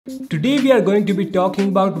Today we are going to be talking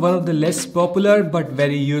about one of the less popular but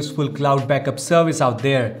very useful cloud backup service out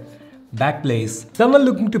there, Backblaze. Someone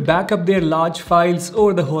looking to back up their large files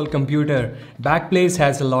over the whole computer, Backblaze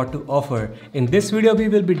has a lot to offer. In this video we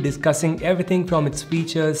will be discussing everything from its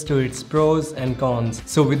features to its pros and cons.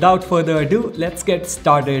 So without further ado, let's get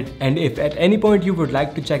started, and if at any point you would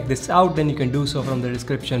like to check this out, then you can do so from the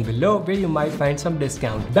description below where you might find some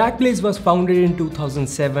discount. Backblaze was founded in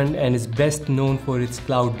 2007 and is best known for its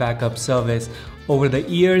cloud backup service. Over the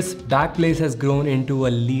years, Backblaze has grown into a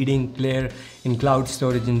leading player in cloud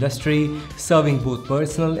storage industry, serving both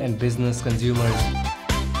personal and business consumers.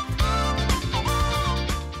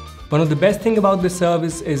 One of the best things about this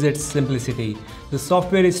service is its simplicity. The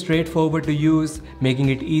software is straightforward to use, making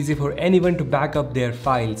it easy for anyone to back up their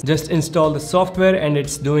files. Just install the software and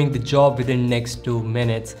it's doing the job within next 2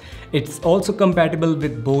 minutes. It's also compatible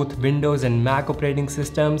with both Windows and Mac operating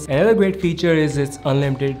systems. Another great feature is its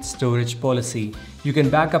unlimited storage policy. You can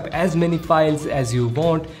back up as many files as you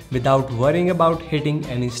want without worrying about hitting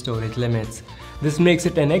any storage limits. This makes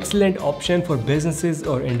it an excellent option for businesses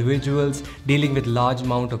or individuals dealing with large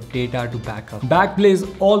amount of data to back up.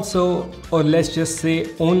 Backblaze also, or let's just say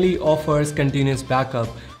only, offers continuous backup,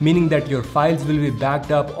 meaning that your files will be backed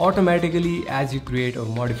up automatically as you create or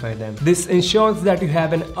modify them. This ensures that you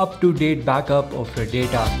have an up-to-date backup of your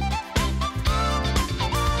data.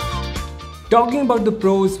 Talking about the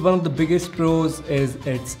pros, one of the biggest pros is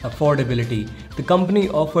its affordability. The company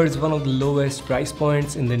offers one of the lowest price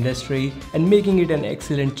points in the industry and making it an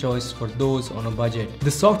excellent choice for those on a budget.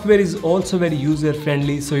 The software is also very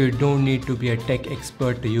user-friendly, so you don't need to be a tech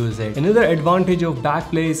expert to use it. Another advantage of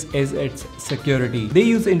Backblaze is its security. They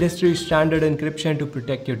use industry-standard encryption to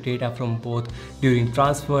protect your data from both during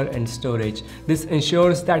transfer and storage. This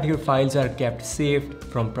ensures that your files are kept safe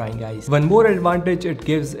from prying eyes. One more advantage it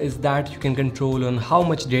gives is that you can control on how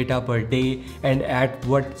much data per day and at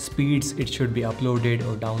what speeds it should be uploaded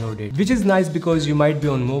or downloaded, which is nice because you might be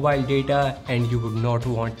on mobile data and you would not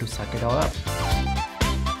want to suck it all up.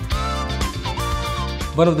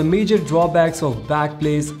 One of the major drawbacks of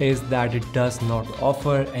Backblaze is that it does not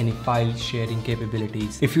offer any file sharing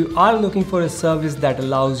capabilities. If you are looking for a service that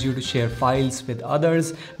allows you to share files with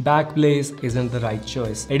others, Backblaze isn't the right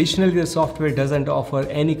choice. Additionally, the software doesn't offer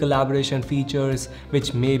any collaboration features,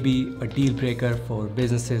 which may be a deal breaker for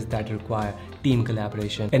businesses that require team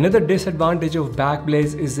collaboration. Another disadvantage of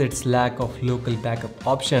Backblaze is its lack of local backup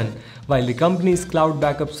option. While the company's cloud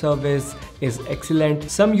backup service is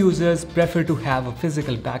excellent, some users prefer to have a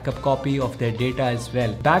physical backup copy of their data as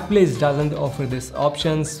well. Backblaze doesn't offer this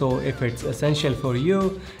option, so if it's essential for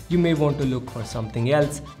you, you may want to look for something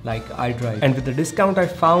else like iDrive. And with the discount I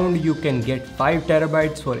found, you can get 5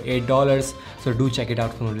 terabytes for $8, so do check it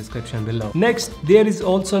out from the description below. Next, there is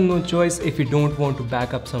also no choice if you don't want to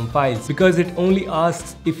back up some files, because it only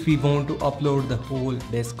asks if we want to upload the whole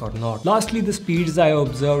disk or not. Lastly, the speeds I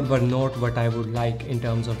observed were not what I would like in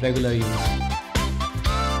terms of regular use.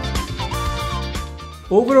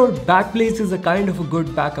 Overall, Backblaze is a kind of a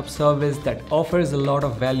good backup service that offers a lot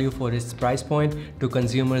of value for its price point to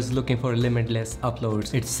consumers looking for limitless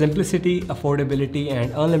uploads. Its simplicity, affordability,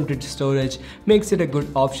 and unlimited storage makes it a good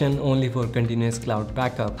option only for continuous cloud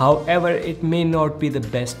backup. However, it may not be the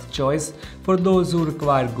best choice for those who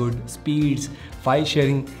require good speeds, file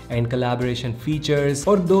sharing and collaboration features,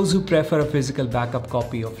 or those who prefer a physical backup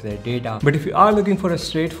copy of their data. But if you are looking for a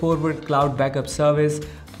straightforward cloud backup service,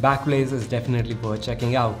 Backblaze is definitely worth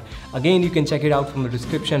checking out. Again, you can check it out from the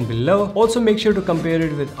description below. Also, make sure to compare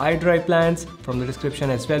it with iDrive plans from the description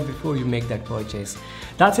as well before you make that purchase.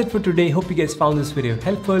 That's it for today. Hope you guys found this video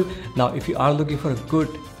helpful. Now, if you are looking for a great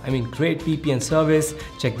VPN service,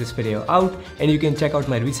 check this video out, and you can check out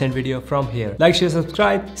my recent video from here. Like, share,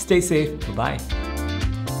 subscribe, stay safe, bye.